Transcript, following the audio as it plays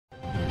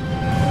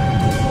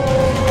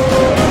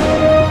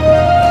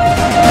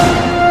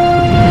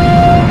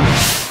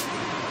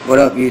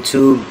up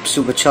YouTube,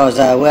 Supercharged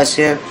iOS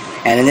here,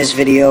 and in this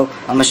video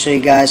I'm going to show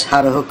you guys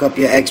how to hook up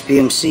your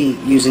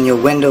XBMC using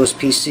your Windows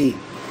PC.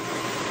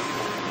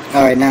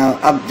 Alright, now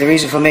the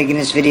reason for making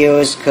this video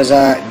is because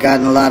I've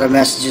gotten a lot of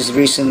messages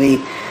recently,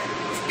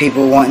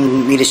 people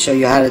wanting me to show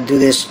you how to do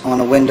this on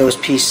a Windows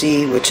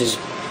PC, which is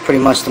pretty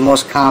much the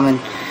most common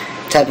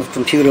type of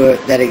computer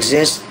that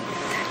exists.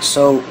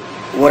 So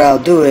what I'll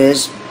do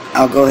is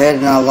I'll go ahead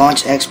and I'll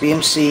launch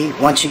XBMC.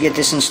 Once you get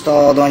this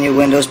installed on your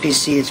Windows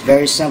PC, it's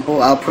very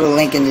simple. I'll put a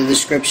link in the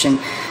description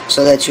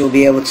so that you'll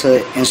be able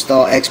to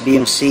install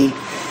XBMC,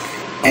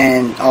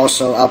 and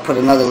also I'll put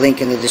another link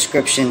in the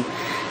description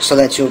so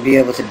that you'll be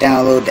able to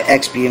download the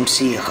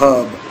XBMC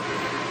Hub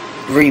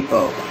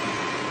repo.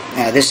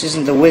 Now this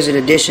isn't the Wizard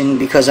Edition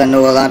because I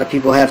know a lot of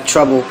people have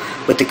trouble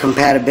with the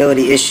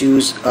compatibility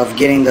issues of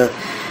getting the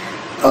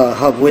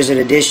Hub Wizard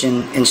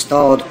Edition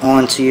installed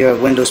onto your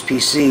Windows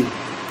PC.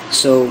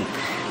 So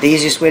the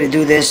easiest way to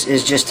do this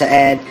is just to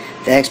add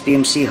the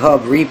XBMC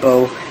Hub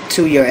repo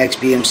to your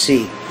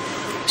XBMC.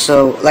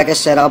 So like I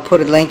said, I'll put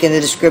a link in the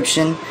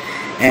description,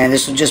 and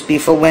this will just be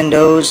for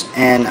Windows,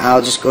 and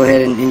I'll just go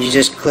ahead and you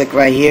just click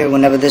right here.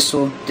 Whenever this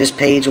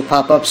page will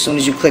pop up, as soon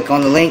as you click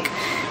on the link,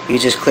 you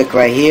just click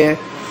right here,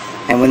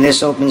 and when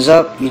this opens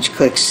up, you just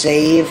click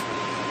save,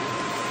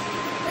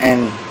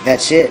 and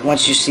that's it.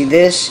 Once you see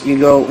this,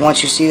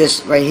 once you see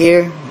this right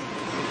here,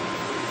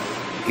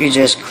 you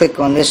just click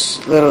on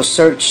this little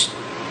search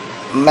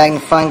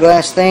magnifying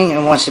glass thing,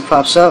 and once it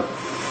pops up,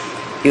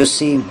 you'll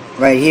see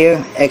right here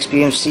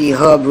XBMC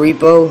Hub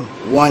Repo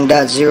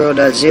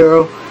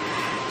 1.0.0.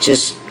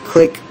 Just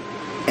click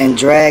and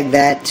drag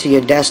that to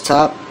your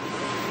desktop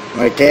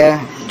right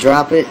there,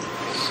 drop it,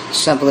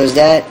 simple as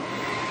that.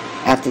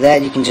 After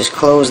that, you can just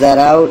close that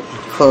out,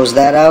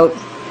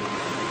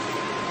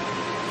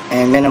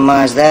 and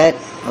minimize that,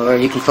 or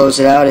you can close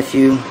it out if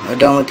you are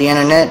done with the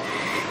internet,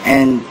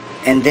 and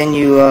then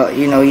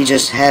you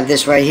just have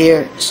this right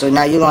here. So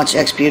now you launch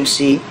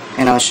XBMC,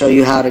 and I'll show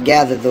you how to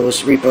gather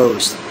those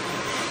repos.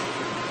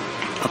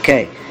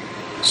 Okay,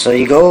 so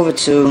you go over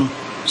to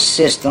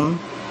System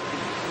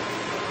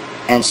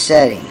and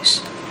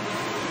Settings.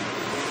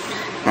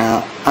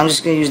 Now I'm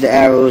just going to use the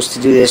arrows to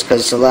do this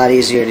because it's a lot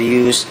easier to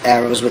use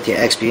arrows with your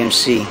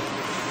XBMC.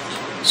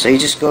 So you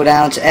just go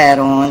down to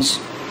Add-ons,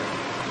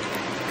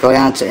 go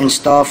down to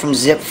Install from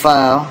Zip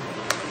File.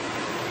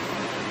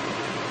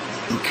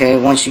 Okay,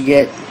 once you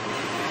get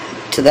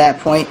to that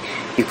point,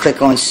 you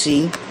click on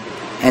C,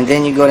 and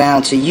then you go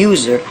down to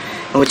User,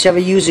 and whichever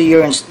user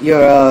you're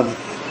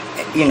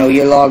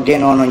logged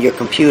in on your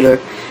computer.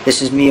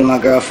 This is me and my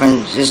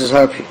girlfriend. This is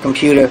her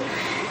computer,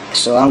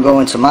 so I'm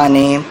going to my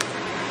name,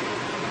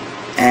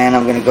 and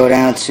I'm going to go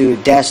down to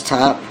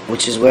Desktop,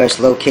 which is where it's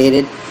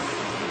located,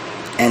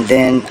 and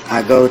then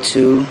I go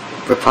to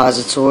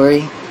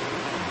Repository,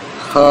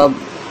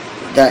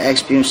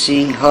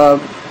 Hub.xbmc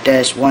Hub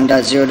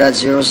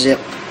 -1.0.0 zip,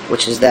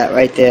 which is that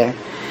right there,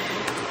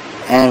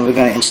 and we're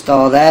going to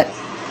install that.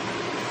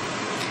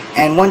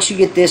 And once you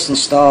get this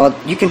installed,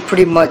 you can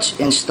pretty much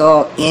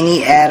install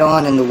any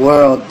add-on in the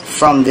world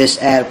from this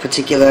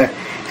particular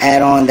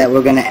add-on that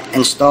we're going to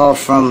install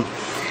from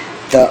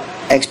the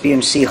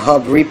XBMC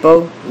Hub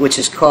repo, which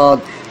is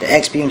called the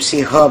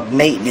XBMC Hub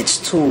Maintenance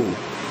Tool.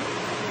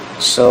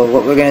 So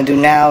what we're going to do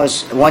now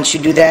is, once you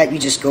do that, you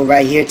just go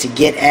right here to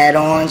Get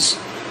Add-ons,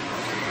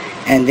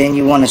 and then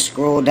you want to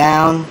scroll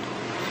down,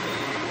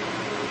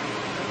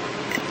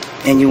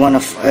 and you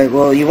want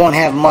to you won't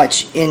have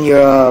much in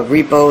your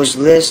repos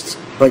list,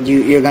 but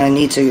you're going to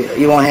need to,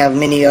 you won't have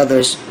many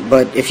others,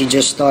 but if you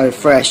just started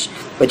fresh,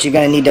 but you're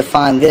going to need to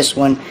find this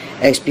one,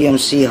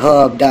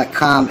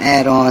 xbmchub.com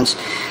add-ons.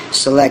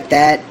 Select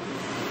that,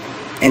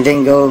 and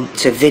then go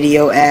to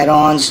Video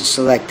Add-ons,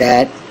 select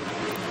that,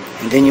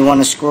 and then you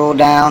want to scroll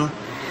down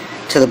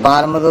to the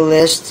bottom of the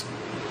list,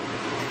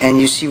 and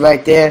you see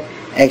right there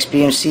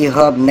XBMC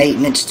Hub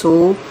Maintenance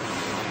Tool.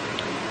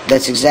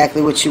 That's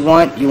exactly what you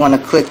want. You want to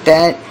click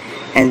that,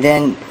 and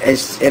then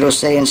it'll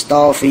say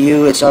install for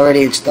you. It's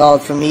already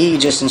installed for me. You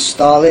just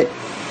install it,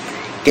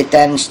 get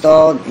that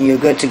installed, and you're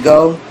good to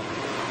go,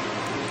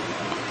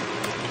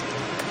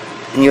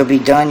 and you'll be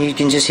done. You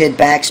can just hit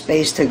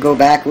backspace to go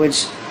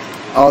backwards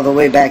all the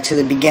way back to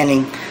the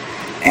beginning.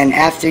 And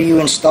after you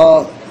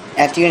install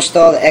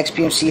the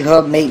XBMC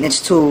Hub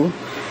Maintenance Tool,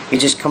 you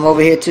just come over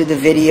here to the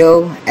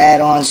Video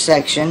Add-ons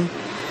section.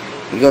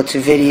 You go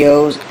to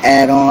Videos,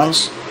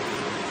 Add-ons.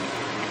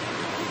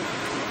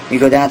 You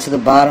go down to the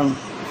bottom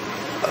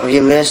of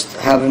your list,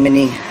 however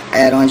many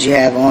add-ons you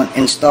have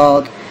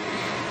installed.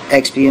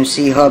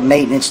 XBMC Hub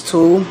Maintenance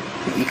Tool.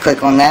 You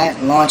click on that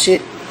and launch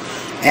it,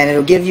 and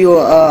it'll give you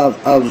a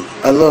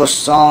little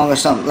song or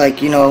something,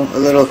 like, a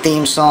little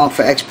theme song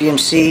for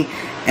XBMC,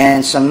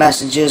 and some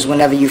messages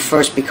whenever you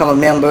first become a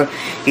member.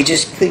 You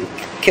just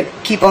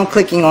keep on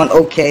clicking on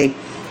OK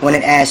when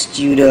it asks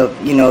you to,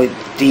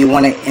 do you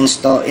want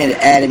to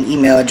add an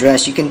email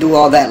address. You can do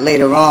all that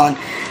later on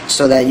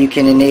so that you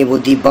can enable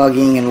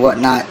debugging and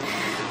whatnot.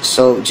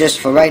 So just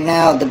for right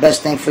now, the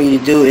best thing for you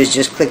to do is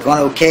just click on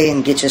OK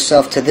and get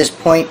yourself to this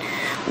point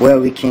where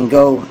we can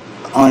go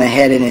on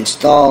ahead and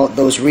install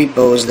those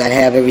repos that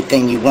have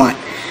everything you want.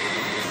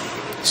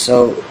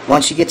 So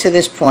once you get to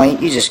this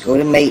point, you just go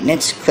to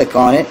maintenance, click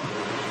on it,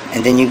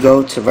 and then you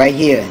go to right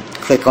here,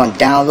 click on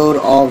download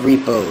all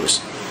repos,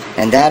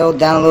 and that'll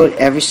download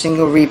every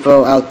single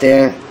repo out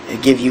there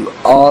and give you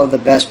all the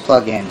best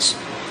plugins.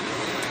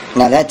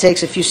 Now that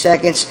takes a few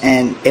seconds,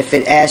 and if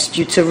it asks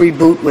you to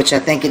reboot, which I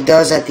think it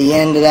does at the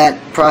end of that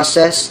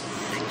process,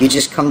 you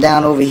just come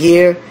down over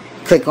here,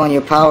 click on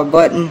your power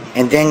button,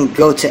 and then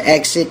go to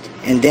exit,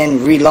 and then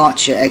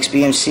relaunch your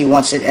XBMC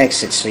once it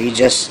exits. So you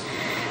just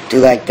do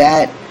like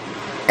that,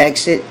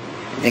 exit,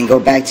 then go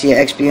back to your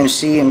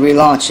XBMC and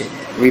relaunch it.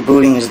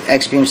 Rebooting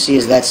XBMC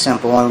is that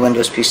simple on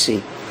Windows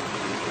PC.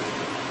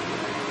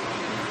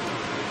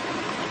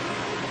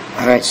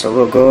 Alright, so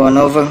we'll go on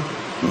over.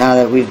 Now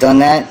that we've done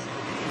that,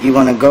 you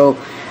want to go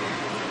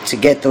to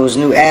get those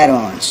new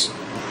add-ons.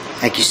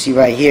 Like you see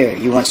right here,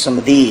 you want some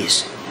of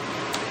these.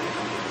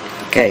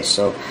 Okay,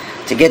 so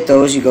to get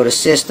those, you go to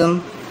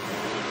System,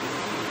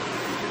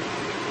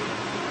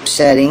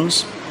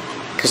 Settings,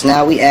 because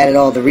now we added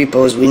all the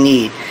repos we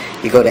need.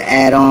 You go to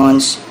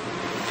Add-ons,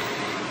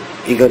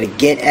 you go to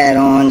Get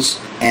Add-ons,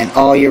 and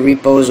all your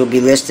repos will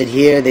be listed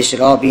here. They should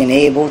all be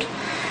enabled.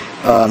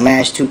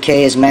 Mash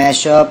 2K is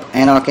Mashup,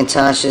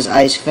 Anarkintosh is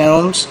Ice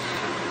Films,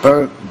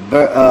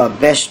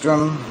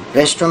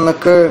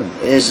 Bestrumaker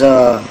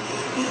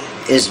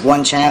is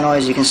one channel,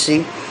 as you can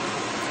see,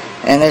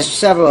 and there's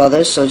several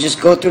others. So just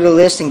go through the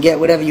list and get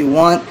whatever you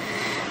want.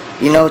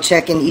 You know,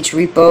 check in each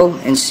repo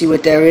and see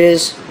what there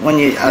is.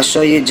 I'll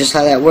show you just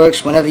how that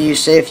works. Whenever you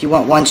say if you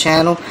want one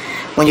channel,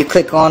 when you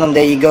click on them,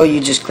 there you go.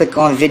 You just click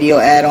on Video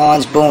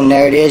Add-ons. Boom,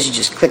 there it is. You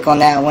just click on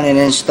that one and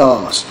it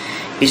installs.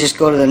 You just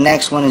go to the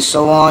next one and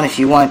so on. If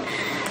you want,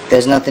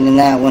 there's nothing in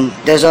that one.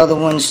 There's other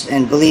ones,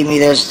 and believe me,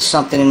 there's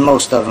something in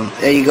most of them.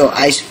 There you go,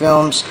 Ice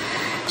Films.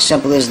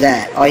 Simple as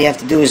that. All you have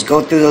to do is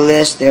go through the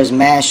list. There's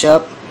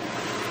Mashup,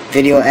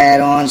 Video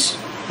Add-ons,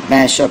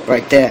 Mashup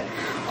right there.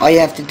 All you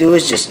have to do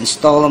is just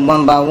install them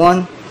one by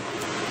one,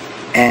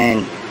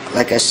 and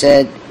like I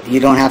said, you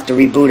don't have to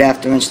reboot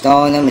after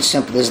installing them. It's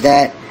simple as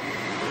that.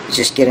 You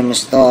just get them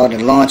installed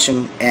and launch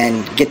them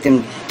and get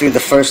them through the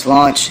first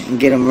launch and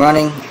get them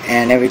running,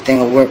 and everything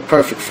will work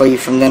perfect for you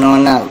from then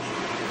on out.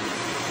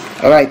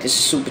 Alright, this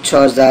is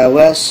Supercharged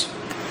iOS.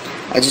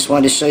 I just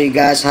wanted to show you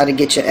guys how to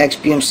get your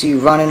XBMC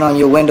running on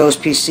your Windows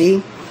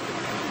PC.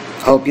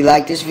 I hope you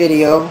liked this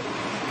video.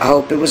 I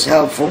hope it was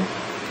helpful.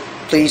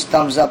 Please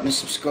thumbs up and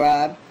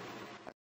subscribe.